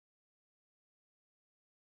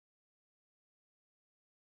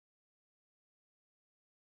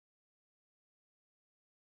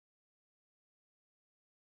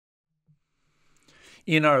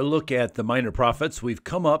In our look at the minor prophets, we've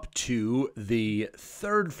come up to the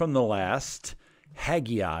third from the last,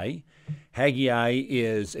 Haggai. Haggai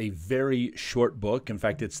is a very short book. In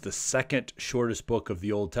fact, it's the second shortest book of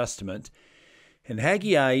the Old Testament. And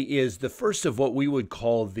Haggai is the first of what we would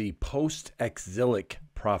call the post-exilic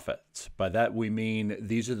prophets. By that we mean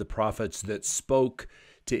these are the prophets that spoke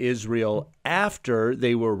to Israel after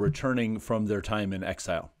they were returning from their time in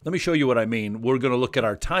exile. Let me show you what I mean. We're going to look at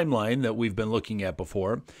our timeline that we've been looking at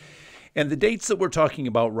before. And the dates that we're talking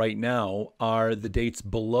about right now are the dates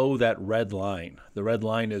below that red line. The red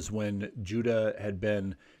line is when Judah had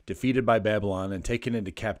been defeated by Babylon and taken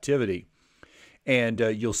into captivity. And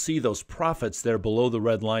you'll see those prophets there below the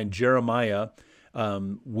red line. Jeremiah,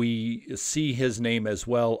 we see his name as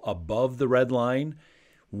well above the red line.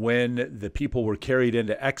 When the people were carried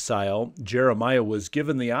into exile, Jeremiah was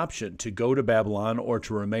given the option to go to Babylon or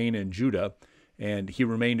to remain in Judah. And he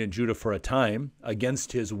remained in Judah for a time.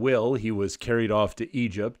 Against his will, he was carried off to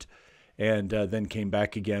Egypt and then came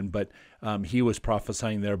back again. But he was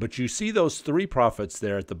prophesying there. But you see those three prophets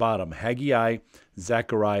there at the bottom, Haggai,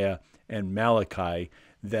 Zechariah, and Malachi,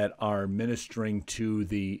 that are ministering to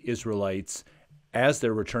the Israelites as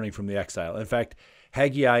they're returning from the exile. In fact,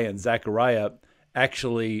 Haggai and Zechariah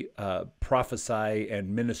actually prophesy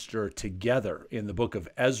and minister together. In the book of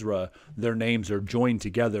Ezra, their names are joined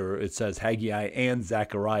together. It says Haggai and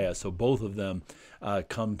Zechariah, so both of them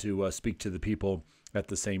come to speak to the people at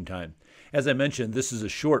the same time. As I mentioned, this is a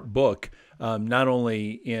short book, not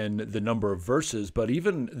only in the number of verses, but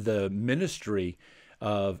even the ministry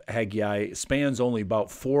of Haggai spans only about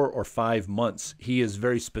 4 or 5 months. He is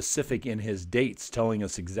very specific in his dates, telling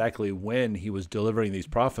us exactly when he was delivering these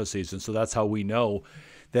prophecies. And so that's how we know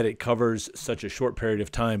that it covers such a short period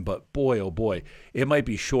of time. But boy, oh boy, it might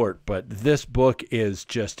be short, but this book is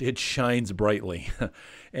just, it shines brightly.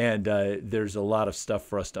 And there's a lot of stuff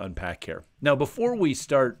for us to unpack here. Now, before we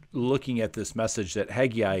start looking at this message that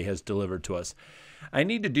Haggai has delivered to us, I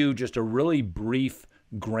need to do just a really brief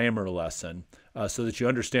grammar lesson so that you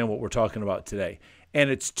understand what we're talking about today. And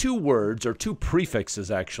it's two words, or two prefixes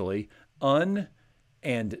actually, un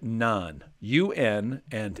and non, UN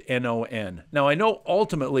and NON. Now, I know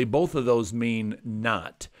ultimately both of those mean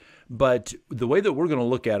not, but the way that we're going to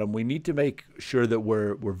look at them, we need to make sure that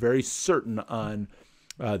we're very certain on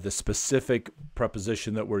the specific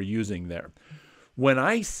preposition that we're using there. When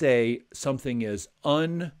I say something is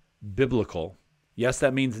unbiblical, yes,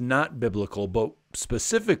 that means not biblical, but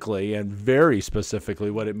specifically and very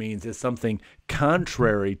specifically what it means is something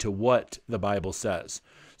contrary to what the Bible says.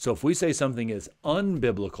 So if we say something is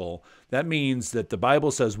unbiblical, that means that the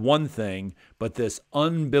Bible says one thing, but this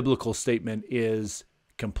unbiblical statement is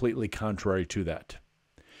completely contrary to that.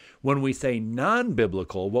 When we say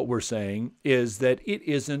non-biblical, what we're saying is that it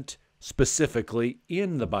isn't specifically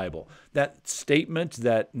in the Bible. That statement,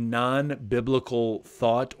 that non-biblical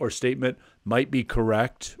thought or statement might be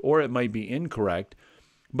correct or it might be incorrect,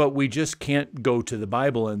 but we just can't go to the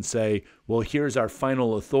Bible and say, well, here's our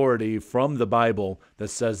final authority from the Bible that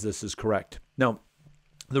says this is correct. Now,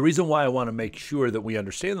 the reason why I want to make sure that we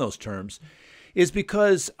understand those terms is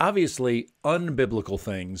because obviously unbiblical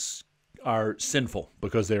things are sinful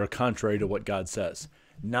because they are contrary to what God says.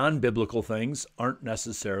 Non-biblical things aren't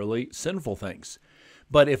necessarily sinful things.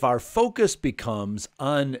 But if our focus becomes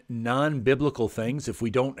on non-biblical things, if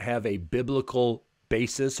we don't have a biblical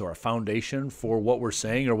basis or a foundation for what we're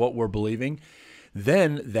saying or what we're believing,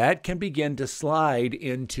 then that can begin to slide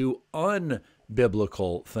into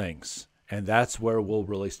unbiblical things. And that's where we'll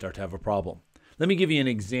really start to have a problem. Let me give you an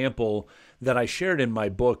example that I shared in my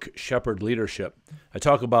book, Shepherd Leadership. I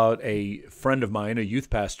talk about a friend of mine, a youth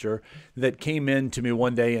pastor, that came in to me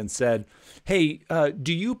one day and said, hey,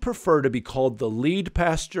 do you prefer to be called the lead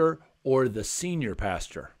pastor or the senior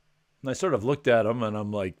pastor? And I sort of looked at him and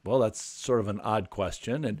I'm like, well, that's sort of an odd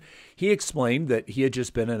question. And he explained that he had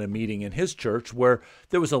just been in a meeting in his church where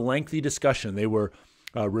there was a lengthy discussion. They were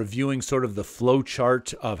reviewing sort of the flow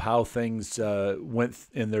chart of how things went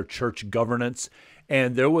in their church governance.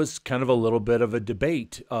 And there was kind of a little bit of a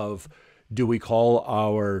debate of, do we call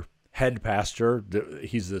our head pastor,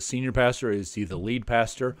 he's the senior pastor, is he the lead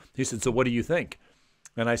pastor? He said, so what do you think?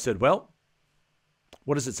 And I said, well,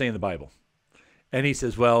 what does it say in the Bible? And he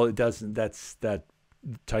says, well, it doesn't, that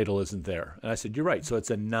title isn't there. And I said, you're right. So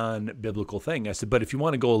it's a non-biblical thing. I said, but if you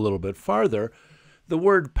want to go a little bit farther, the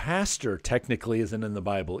word pastor technically isn't in the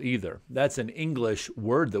Bible either. That's an English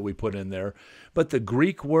word that we put in there. But the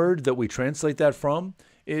Greek word that we translate that from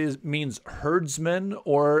means herdsman,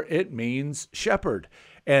 or it means shepherd.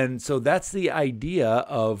 And so that's the idea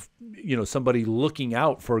of, somebody looking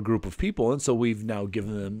out for a group of people. And so we've now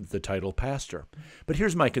given them the title pastor. But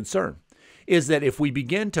here's my concern, is that if we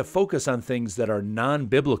begin to focus on things that are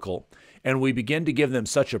non-biblical, and we begin to give them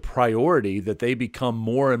such a priority that they become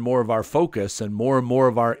more and more of our focus and more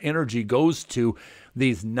of our energy goes to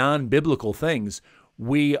these non-biblical things,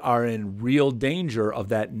 we are in real danger of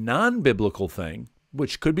that non-biblical thing,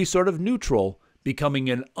 which could be sort of neutral, becoming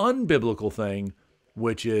an unbiblical thing,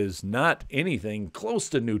 which is not anything close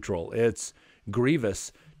to neutral. It's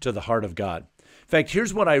grievous to the heart of God. In fact,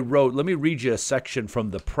 here's what I wrote. Let me read you a section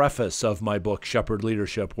from the preface of my book, Shepherd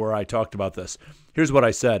Leadership, where I talked about this. Here's what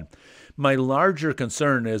I said. My larger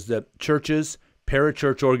concern is that churches,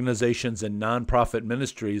 parachurch organizations, and nonprofit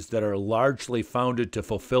ministries that are largely founded to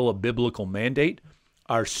fulfill a biblical mandate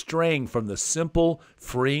are straying from the simple,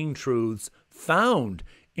 freeing truths found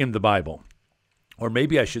in the Bible. Or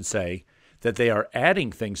maybe I should say that they are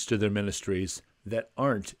adding things to their ministries that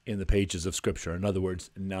aren't in the pages of Scripture. In other words,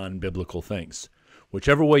 non-biblical things.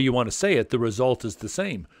 Whichever way you want to say it, the result is the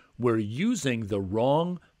same. We're using the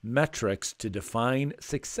wrong metrics to define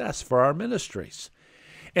success for our ministries.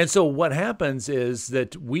 And so what happens is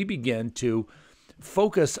that we begin to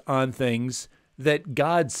focus on things that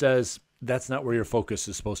God says that's not where your focus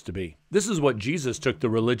is supposed to be. This is what Jesus took the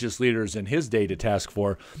religious leaders in his day to task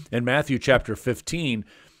for. In Matthew chapter 15,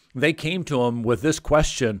 they came to him with this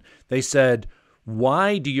question. They said,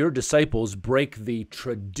 "Why do your disciples break the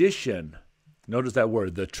tradition?" Notice that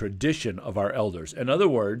word, the tradition of our elders. In other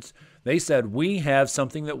words, they said, we have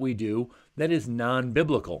something that we do that is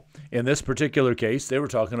non-biblical. In this particular case, they were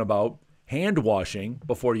talking about hand washing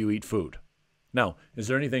before you eat food. Now, is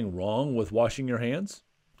there anything wrong with washing your hands?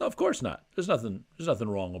 No, of course not. There's nothing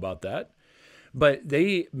wrong about that. But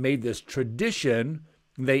they made this tradition,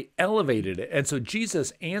 they elevated it. And so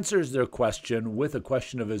Jesus answers their question with a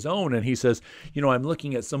question of his own. And he says, I'm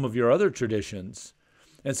looking at some of your other traditions.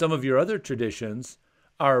 And some of your other traditions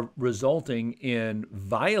are resulting in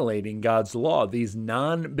violating God's law. These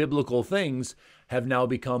non-biblical things have now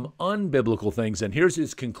become unbiblical things. And here's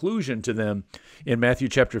his conclusion to them in Matthew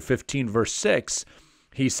chapter 15, verse 6.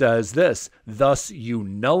 He says this, "Thus you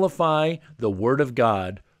nullify the word of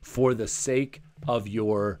God for the sake of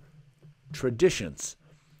your traditions."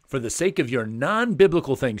 For the sake of your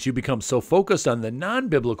non-biblical things, you become so focused on the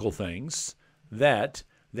non-biblical things that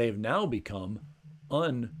they've now become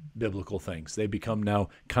unbiblical things. They become now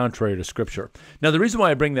contrary to Scripture. Now, the reason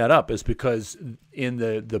why I bring that up is because in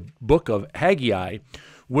the book of Haggai,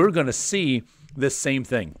 we're going to see this same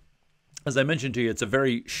thing. As I mentioned to you, it's a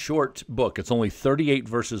very short book. It's only 38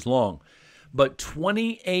 verses long. But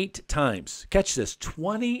 28 times, catch this,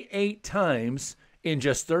 28 times in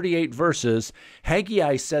just 38 verses,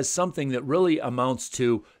 Haggai says something that really amounts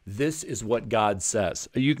to, this is what God says.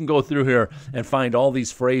 You can go through here and find all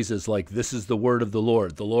these phrases like, this is the word of the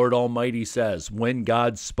Lord Almighty says, when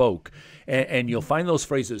God spoke. And you'll find those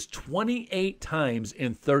phrases 28 times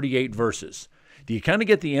in 38 verses. Do you kind of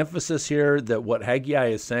get the emphasis here that what Haggai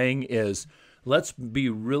is saying is, let's be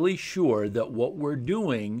really sure that what we're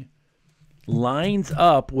doing lines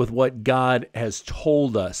up with what God has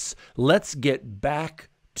told us. Let's get back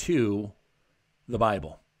to the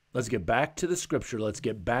Bible. Let's get back to the Scripture. Let's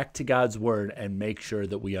get back to God's Word and make sure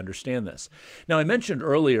that we understand this. Now, I mentioned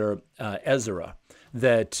earlier Ezra,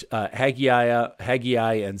 that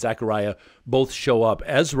Haggai and Zechariah both show up.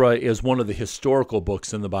 Ezra is one of the historical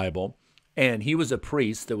books in the Bible, and he was a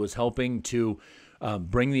priest that was helping to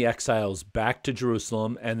bring the exiles back to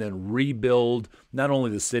Jerusalem and then rebuild not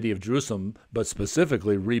only the city of Jerusalem, but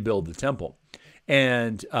specifically rebuild the temple.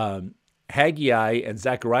 And Haggai and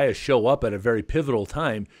Zechariah show up at a very pivotal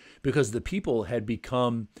time because the people had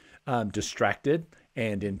become distracted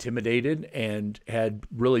and intimidated and had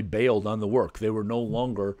really bailed on the work. They were no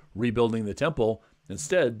longer rebuilding the temple.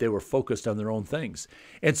 Instead, they were focused on their own things.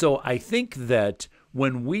 And so I think that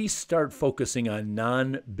when we start focusing on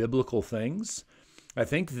non-biblical things, I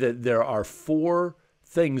think that there are 4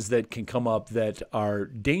 things that can come up that are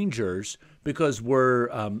dangers because we're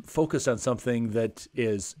focused on something that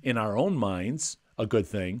is in our own minds a good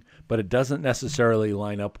thing, but it doesn't necessarily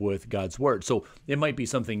line up with God's word. So it might be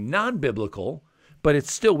something non-biblical, but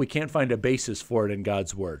it's still, we can't find a basis for it in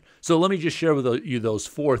God's word. So let me just share with you those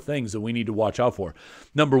 4 things that we need to watch out for.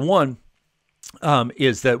 Number 1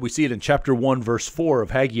 is that we see it in chapter 1, verse 4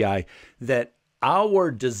 of Haggai, that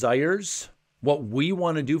our desires, what we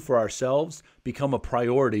want to do for ourselves, become a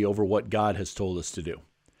priority over what God has told us to do.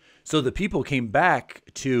 So the people came back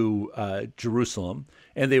to Jerusalem,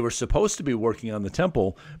 and they were supposed to be working on the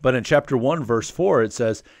temple. But in chapter 1, verse 4, it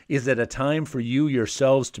says, "Is it a time for you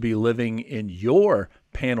yourselves to be living in your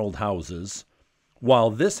paneled houses, while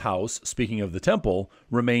this house, speaking of the temple,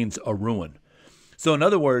 remains a ruin. So in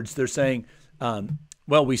other words, they're saying,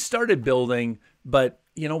 well, we started building, but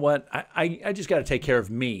you know what? I just got to take care of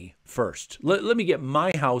me first. Let me get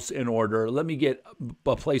my house in order. Let me get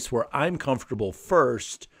a place where I'm comfortable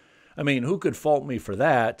first. I mean, who could fault me for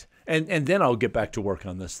that? And then I'll get back to work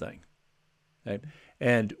on this thing. Right?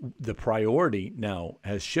 And the priority now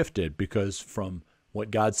has shifted because from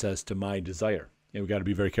what God says to my desire. And we've got to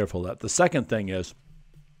be very careful of that. The second thing is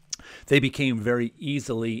they became very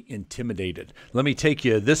easily intimidated. Let me take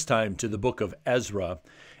you this time to the book of Ezra,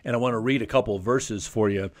 and I want to read a couple of verses for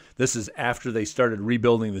you. This is after they started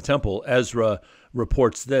rebuilding the temple. Ezra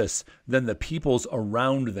reports this: then the peoples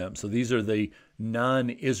around them, so these are the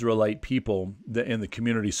non-Israelite people in the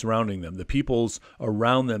community surrounding them, the peoples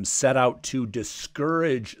around them set out to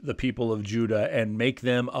discourage the people of Judah and make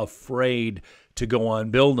them afraid to go on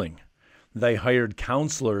building. They hired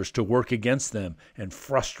counselors to work against them and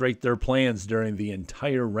frustrate their plans during the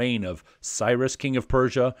entire reign of Cyrus, king of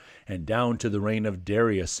Persia, and down to the reign of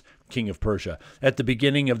Darius, king of Persia. At the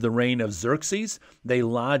beginning of the reign of Xerxes, they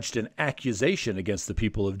lodged an accusation against the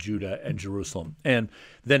people of Judah and Jerusalem. And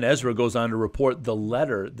then Ezra goes on to report the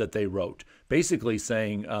letter that they wrote, basically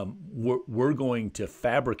saying, we're going to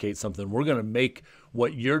fabricate something. We're going to make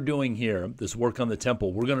what you're doing here, this work on the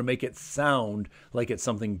temple, we're going to make it sound like it's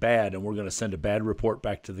something bad, and we're going to send a bad report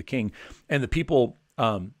back to the king. And the people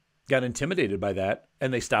got intimidated by that,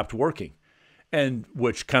 and they stopped working. And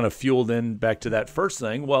which kind of fueled in back to that first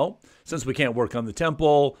thing. Well, since we can't work on the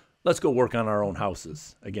temple, let's go work on our own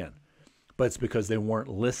houses again. But it's because they weren't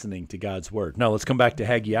listening to God's word. Now let's come back to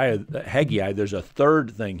Haggai. There's a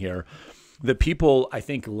third thing here. The people, I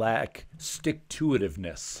think, lack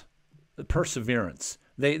stick-to-itiveness, perseverance.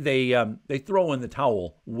 They throw in the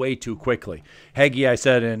towel way too quickly. Haggai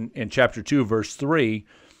said in chapter 2, verse 3,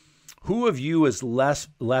 who of you is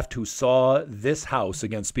left who saw this house,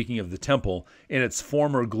 again speaking of the temple, in its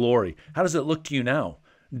former glory? How does it look to you now?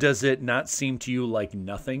 Does it not seem to you like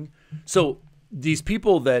nothing? So these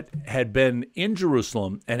people that had been in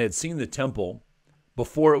Jerusalem and had seen the temple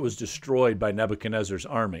before it was destroyed by Nebuchadnezzar's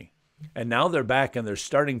army, and now they're back and they're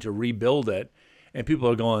starting to rebuild it, and people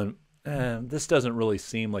are going, this doesn't really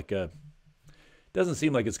seem like it's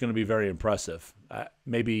going to be very impressive.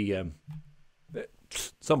 Maybe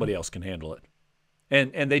somebody else can handle it.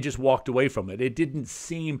 And they just walked away from it. It didn't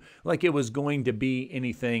seem like it was going to be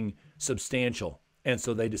anything substantial. And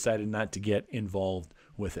so they decided not to get involved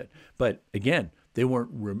with it. But again, they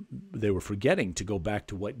were forgetting to go back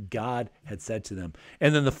to what God had said to them.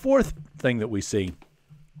 And then the fourth thing that we see,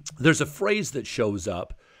 there's a phrase that shows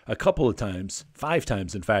up a couple of times, 5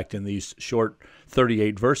 times, in fact, in these short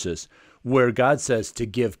 38 verses, where God says to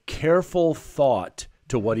give careful thought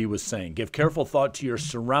to what he was saying. Give careful thought to your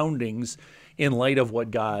surroundings in light of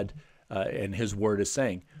what God and his word is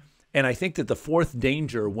saying. And I think that the fourth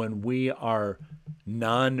danger when we are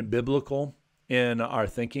non-biblical in our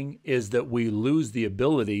thinking is that we lose the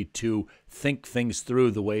ability to think things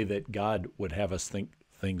through the way that God would have us think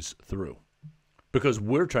things through. Because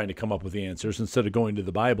we're trying to come up with the answers instead of going to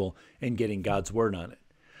the Bible and getting God's word on it.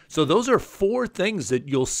 So those are 4 things that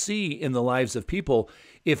you'll see in the lives of people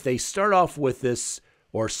if they start off with this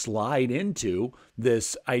or slide into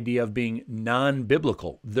this idea of being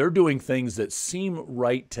non-biblical. They're doing things that seem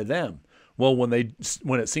right to them. Well, when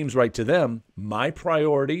it seems right to them, my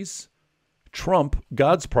priorities trump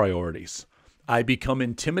God's priorities. I become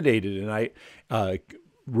intimidated, and I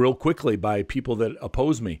real quickly by people that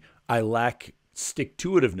oppose me. I lack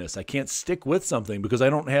stick-to-itiveness. I can't stick with something because I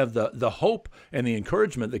don't have the hope and the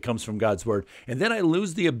encouragement that comes from God's word. And then I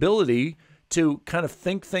lose the ability to kind of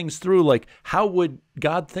think things through, like, how would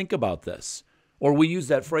God think about this? Or we use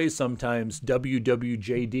that phrase sometimes,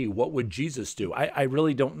 WWJD, what would Jesus do? I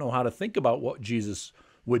really don't know how to think about what Jesus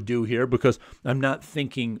would do here because I'm not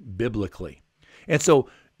thinking biblically. And so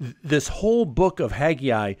this whole book of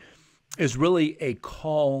Haggai is really a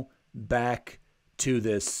call back to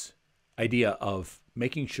this idea of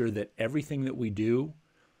making sure that everything that we do,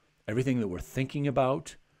 everything that we're thinking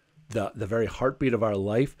about, the very heartbeat of our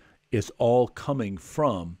life is all coming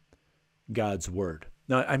from God's word.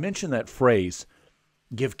 Now, I mentioned that phrase,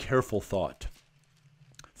 give careful thought.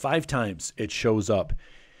 5 times it shows up.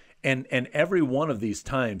 And every one of these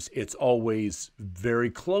times, it's always very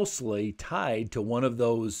closely tied to one of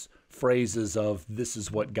those phrases of, this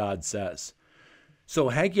is what God says. So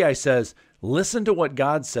Haggai says, listen to what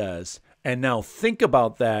God says, and now think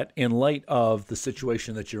about that in light of the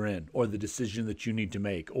situation that you're in, or the decision that you need to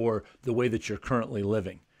make, or the way that you're currently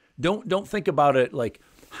living. Don't think about it like,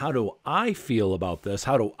 how do I feel about this?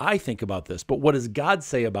 How do I think about this? But what does God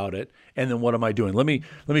say about it? And then what am I doing? Let me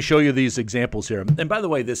show you these examples here. And by the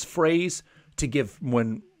way, this phrase to give,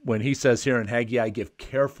 when he says here in Haggai, give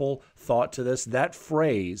careful thought to this, that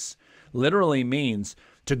phrase literally means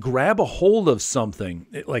to grab a hold of something,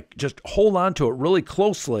 like just hold on to it really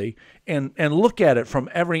closely and look at it from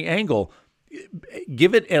every angle.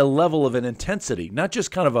 Give it a level of an intensity, not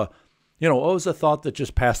just kind of a, it was a thought that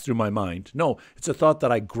just passed through my mind. No, it's a thought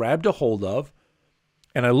that I grabbed a hold of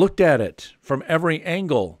and I looked at it from every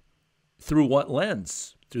angle. Through what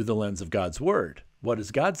lens? Through the lens of God's word. What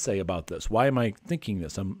does God say about this? Why am I thinking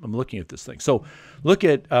this? I'm looking at this thing. So look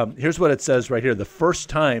at, here's what it says right here. The first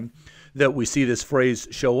time that we see this phrase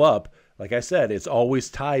show up, like I said, it's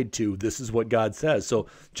always tied to this is what God says. So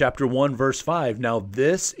chapter 1, verse 5, now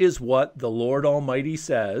this is what the Lord Almighty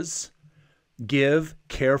says, give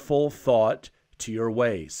careful thought to your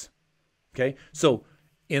ways. Okay, so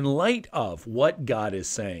in light of what God is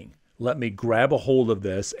saying, let me grab a hold of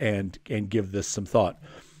this and give this some thought.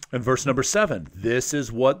 And verse number 7, this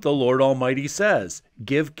is what the Lord Almighty says,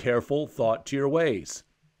 give careful thought to your ways.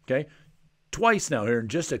 Okay, twice now here in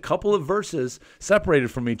just a couple of verses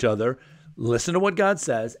separated from each other. Listen to what God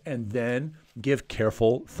says and then give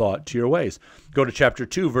careful thought to your ways. Go to chapter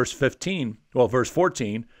 2, verse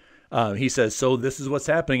 14. He says, so this is what's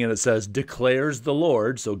happening. And it says, declares the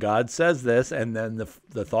Lord. So God says this. And then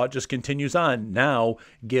the thought just continues on. Now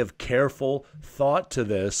give careful thought to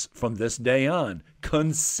this from this day on.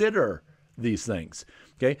 Consider these things.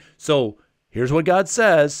 Okay. So here's what God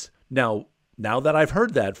says. Now that I've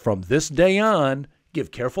heard that, from this day on,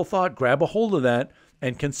 give careful thought, grab a hold of that,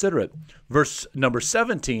 and consider it. Verse number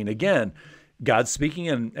 17, again, God speaking,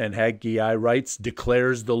 and Haggai writes,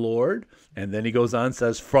 declares the Lord. And then he goes on and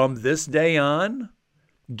says, from this day on,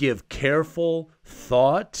 give careful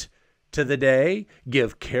thought to the day,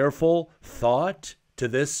 give careful thought to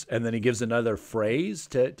this. And then he gives another phrase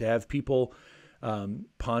to have people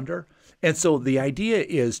ponder. And so the idea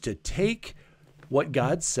is to take what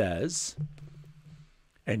God says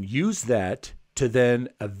and use that to then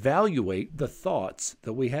evaluate the thoughts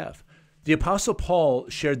that we have. The Apostle Paul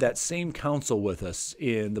shared that same counsel with us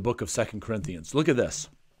in the book of 2 Corinthians. Look at this.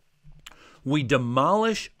 We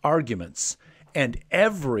demolish arguments and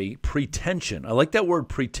every pretension, I like that word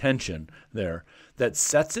pretension there, that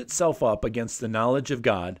sets itself up against the knowledge of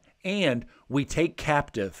God, and we take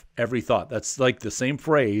captive every thought. That's like the same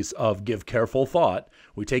phrase of give careful thought.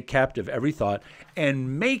 We take captive every thought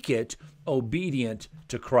and make it obedient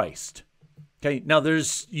to Christ. Okay, now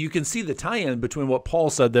you can see the tie-in between what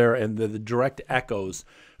Paul said there and the direct echoes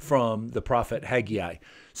from the prophet Haggai.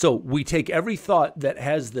 So we take every thought that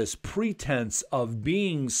has this pretense of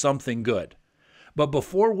being something good. But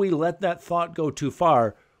before we let that thought go too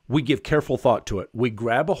far, we give careful thought to it. We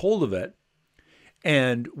grab a hold of it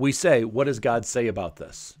and we say, what does God say about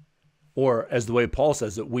this? Or as the way Paul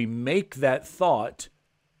says it, we make that thought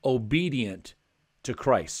obedient to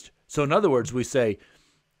Christ. So in other words, we say,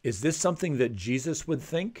 is this something that Jesus would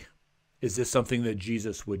think? Is this something that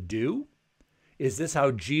Jesus would do? Is this how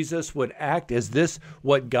Jesus would act? Is this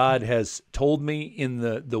what God has told me in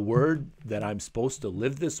the Word, that I'm supposed to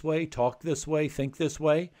live this way, talk this way, think this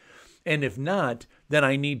way? And if not, then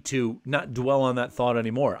I need to not dwell on that thought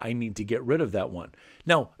anymore. I need to get rid of that one.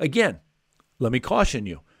 Now, again, let me caution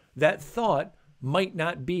you. That thought might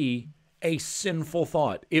not be a sinful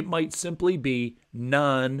thought. It might simply be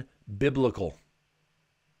non-biblical.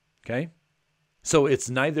 Okay? So it's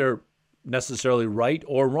neither necessarily right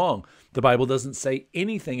or wrong. The Bible doesn't say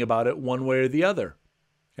anything about it one way or the other.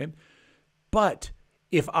 Okay? But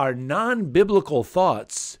if our non-biblical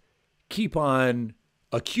thoughts keep on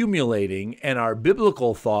accumulating and our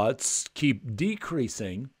biblical thoughts keep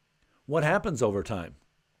decreasing, what happens over time?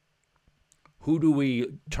 Who do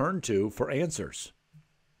we turn to for answers?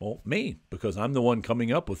 Well, me, because I'm the one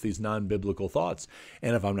coming up with these non-biblical thoughts.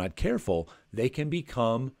 And if I'm not careful, they can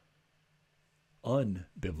become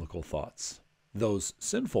unbiblical thoughts, those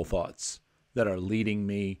sinful thoughts that are leading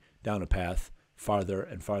me down a path farther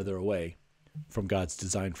and farther away from God's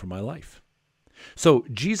design for my life. So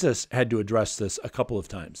Jesus had to address this a couple of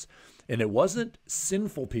times. And it wasn't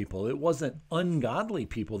sinful people. It wasn't ungodly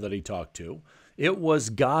people that he talked to. It was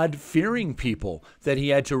God-fearing people that he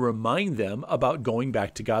had to remind them about going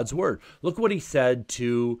back to God's word. Look what he said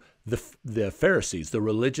to the Pharisees, the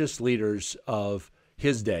religious leaders of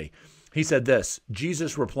his day. He said this,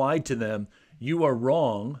 Jesus replied to them, you are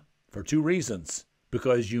wrong for two reasons,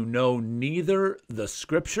 because you know neither the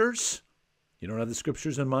scriptures, you don't have the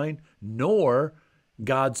scriptures in mind, nor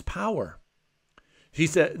God's power. He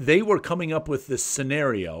said they were coming up with this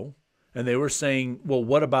scenario And they were saying, well,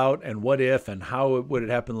 what about and what if and how would it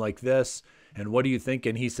happen like this? And what do you think?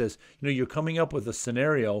 And he says, you're coming up with a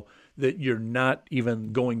scenario that you're not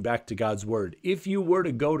even going back to God's word. If you were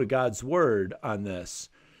to go to God's word on this,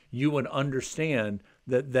 you would understand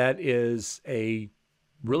that that is a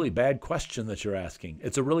really bad question that you're asking.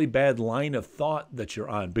 It's a really bad line of thought that you're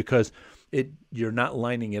on because you're not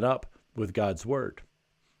lining it up with God's word.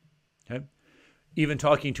 Okay? Even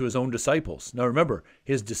talking to his own disciples. Now remember,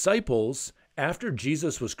 his disciples, after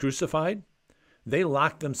Jesus was crucified, they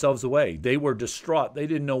locked themselves away. They were distraught. They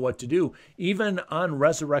didn't know what to do. Even on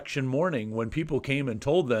resurrection morning, when people came and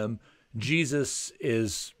told them Jesus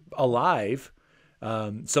is alive,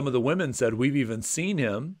 some of the women said, we've even seen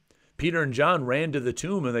him. Peter and John ran to the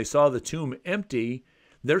tomb and they saw the tomb empty.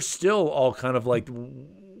 They're still all kind of like,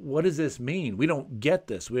 what does this mean? We don't get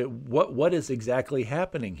this. What is exactly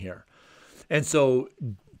happening here? And so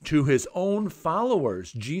to his own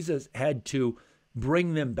followers, Jesus had to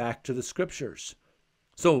bring them back to the scriptures.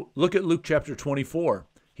 So look at Luke chapter 24.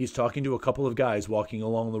 He's talking to a couple of guys walking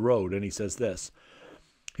along the road, and he says this.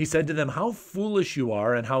 He said to them, how foolish you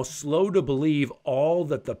are and how slow to believe all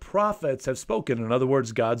that the prophets have spoken. In other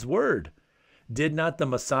words, God's word. Did not the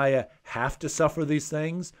Messiah have to suffer these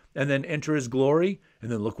things and then enter his glory?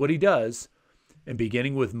 And then look what he does. And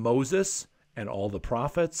beginning with Moses and all the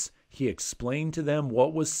prophets, he explained to them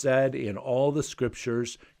what was said in all the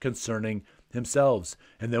scriptures concerning themselves.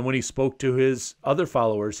 And then when he spoke to his other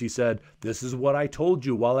followers, he said, this is what I told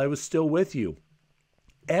you while I was still with you.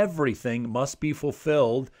 Everything must be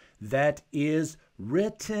fulfilled that is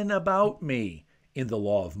written about me in the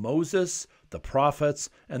law of Moses, the prophets,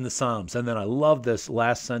 and the Psalms. And then I love this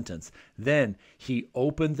last sentence. Then he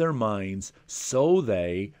opened their minds so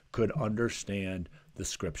they could understand the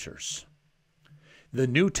scriptures. The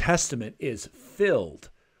New Testament is filled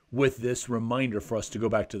with this reminder for us to go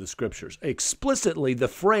back to the scriptures. Explicitly, the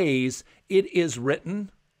phrase, it is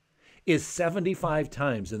written, is 75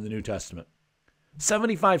 times in the New Testament.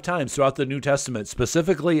 75 times throughout the New Testament.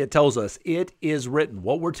 Specifically, it tells us it is written.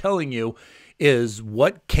 What we're telling you is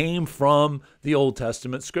what came from the Old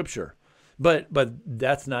Testament scripture. But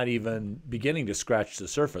that's not even beginning to scratch the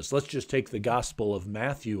surface. Let's just take the Gospel of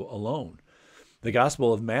Matthew alone. The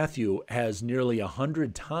Gospel of Matthew has nearly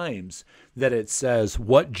 100 times that it says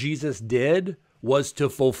what Jesus did was to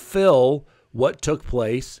fulfill what took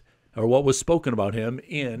place or what was spoken about him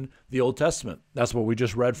in the Old Testament. That's what we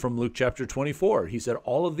just read from Luke chapter 24. He said,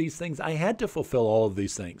 all of these things, I had to fulfill all of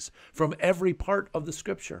these things from every part of the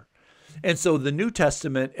scripture. And so the New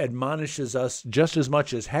Testament admonishes us just as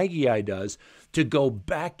much as Haggai does to go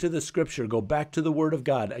back to the scripture, go back to the word of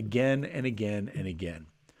God again and again and again.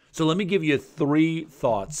 So let me give you 3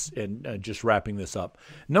 thoughts in just wrapping this up.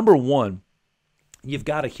 Number 1, you've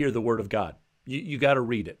got to hear the word of God. You got to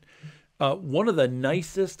read it. One of the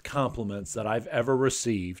nicest compliments that I've ever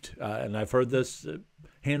received, and I've heard this a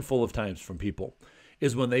handful of times from people,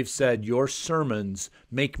 is when they've said, your sermons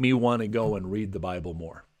make me want to go and read the Bible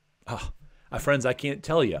more. Friends, I can't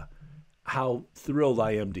tell you how thrilled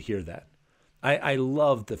I am to hear that. I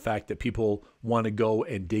love the fact that people want to go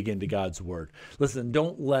and dig into God's word. Listen,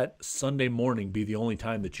 don't let Sunday morning be the only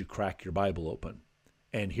time that you crack your Bible open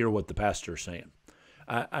and hear what the pastor is saying.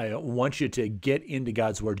 I want you to get into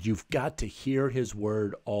God's word. You've got to hear his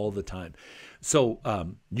word all the time. So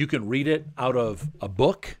you can read it out of a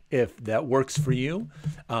book if that works for you.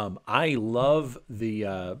 I love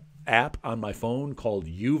the app on my phone called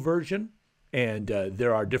YouVersion. And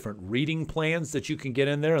there are different reading plans that you can get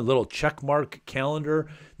in there, a little check mark calendar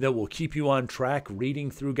that will keep you on track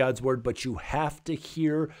reading through God's word. But you have to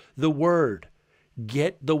hear the word.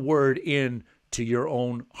 Get the word in to your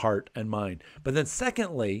own heart and mind. But then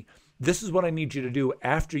secondly, this is what I need you to do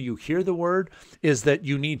after you hear the word, is that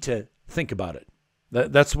you need to think about it.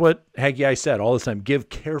 That's what Haggai said all the time. Give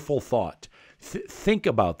careful thought. Think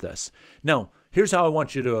about this. Now, here's how I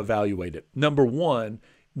want you to evaluate it. Number 1,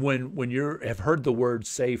 when you have heard the word,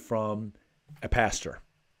 say, from a pastor,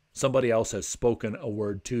 somebody else has spoken a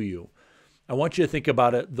word to you, I want you to think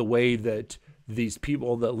about it the way that these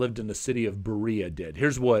people that lived in the city of Berea did.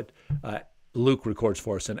 Here's what Luke records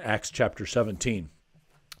for us in Acts chapter 17.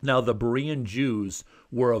 Now the Berean Jews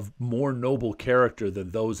were of more noble character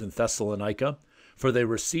than those in Thessalonica, for they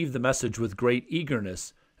received the message with great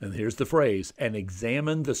eagerness. And here's the phrase, and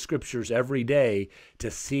examined the scriptures every day to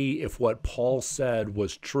see if what Paul said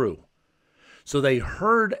was true. So they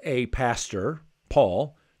heard a pastor,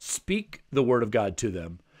 Paul, speak the word of God to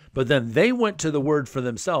them, but then they went to the word for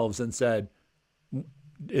themselves and said,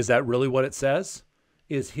 is that really what it says?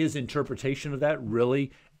 Is his interpretation of that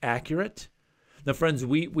really accurate? Now, friends,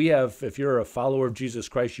 we have, if you're a follower of Jesus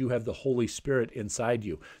Christ, you have the Holy Spirit inside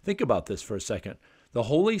you. Think about this for a second. The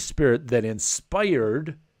Holy Spirit that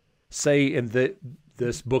inspired, say in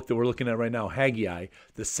this book that we're looking at right now, Haggai,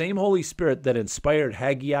 the same Holy Spirit that inspired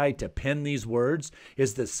Haggai to pen these words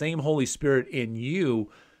is the same Holy Spirit in you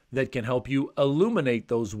that can help you illuminate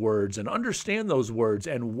those words and understand those words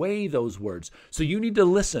and weigh those words. So you need to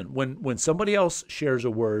listen. When somebody else shares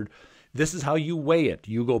a word, this is how you weigh it.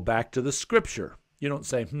 You go back to the scripture. You don't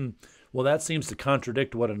say, well, that seems to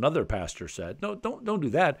contradict what another pastor said. No, don't do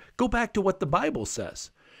that. Go back to what the Bible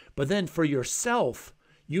says. But then for yourself,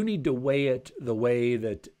 you need to weigh it the way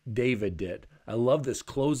that David did. I love this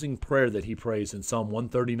closing prayer that he prays in Psalm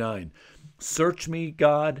 139. Search me,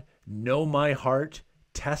 God, know my heart,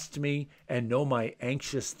 test me, and know my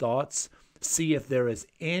anxious thoughts. See if there is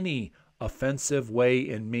any offensive way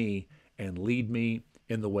in me, and lead me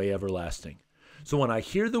in the way everlasting. So when I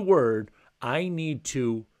hear the word, I need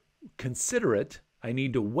to consider it. I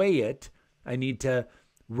need to weigh it. I need to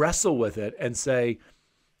wrestle with it and say,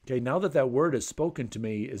 okay, now that word is spoken to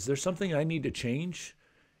me, is there something I need to change?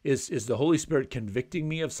 Is the Holy Spirit convicting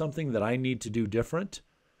me of something that I need to do different?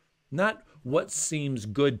 Not what seems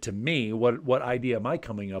good to me, what idea am I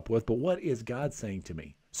coming up with, but what is God saying to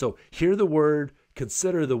me? So hear the word,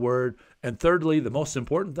 consider the word, and thirdly, the most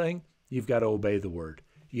important thing, you've got to obey the word.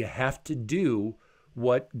 You have to do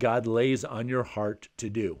what God lays on your heart to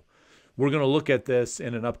do. We're going to look at this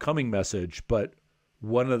in an upcoming message, but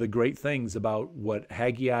one of the great things about what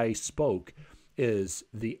Haggai spoke is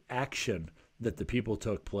the action that the people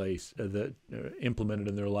took place, that implemented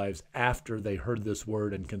in their lives after they heard this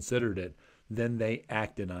word and considered it. Then they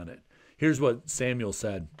acted on it. Here's what Samuel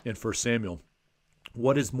said in 1 Samuel.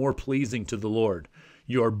 What is more pleasing to the Lord,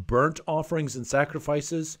 your burnt offerings and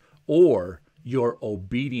sacrifices, or your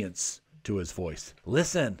obedience to his voice?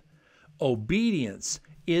 Listen, obedience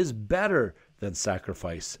is better than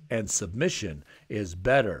sacrifice, and submission is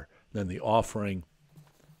better than the offering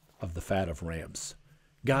of the fat of rams.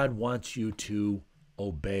 God wants you to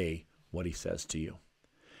obey what he says to you.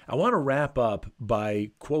 I want to wrap up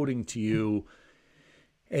by quoting to you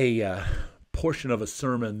a portion of a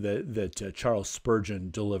sermon that Charles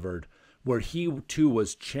Spurgeon delivered, where he too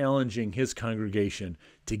was challenging his congregation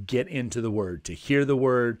to get into the word, to hear the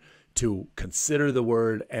word, to consider the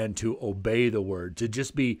word, and to obey the word, to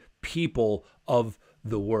just be people of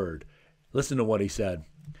the word. Listen to what he said.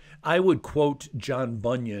 I would quote John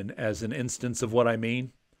Bunyan as an instance of what I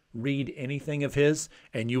mean. Read anything of his,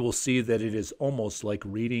 and you will see that it is almost like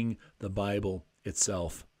reading the Bible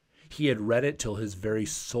itself. He had read it till his very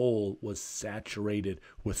soul was saturated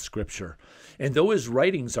with Scripture. And though his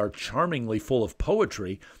writings are charmingly full of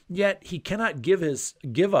poetry, yet he cannot give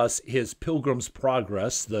us his Pilgrim's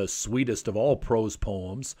Progress, the sweetest of all prose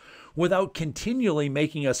poems, without continually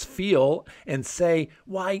making us feel and say,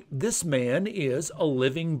 why, this man is a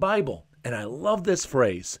living Bible. And I love this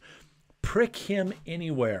phrase, prick him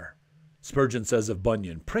anywhere. Spurgeon says of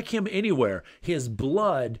Bunyan, prick him anywhere. His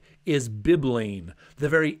blood is bibline. The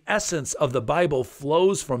very essence of the Bible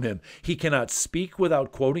flows from him. He cannot speak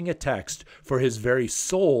without quoting a text, for his very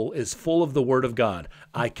soul is full of the Word of God.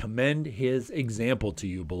 I commend his example to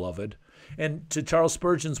you, beloved. And to Charles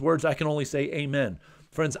Spurgeon's words, I can only say amen.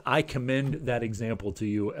 Friends, I commend that example to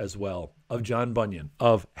you as well, of John Bunyan,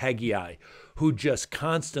 of Haggai, who just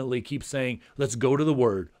constantly keeps saying, let's go to the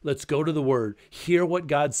Word, let's go to the Word, hear what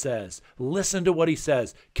God says, listen to what he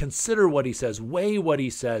says, consider what he says, weigh what he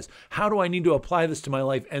says, how do I need to apply this to my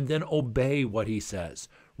life, and then obey what he says.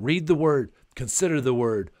 Read the Word, consider the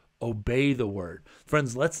Word, obey the Word.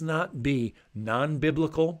 Friends, let's not be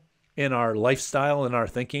non-biblical in our lifestyle and our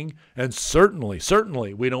thinking, and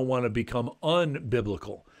certainly we don't want to become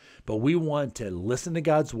unbiblical, but we want to listen to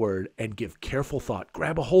God's word and give careful thought,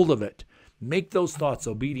 grab a hold of it, make those thoughts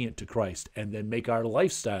obedient to Christ, and then make our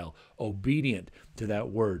lifestyle obedient to that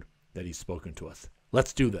word that he's spoken to us.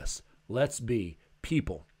 Let's do this. Let's be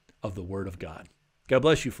people of the Word of God. God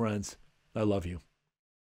bless you, friends. I love you.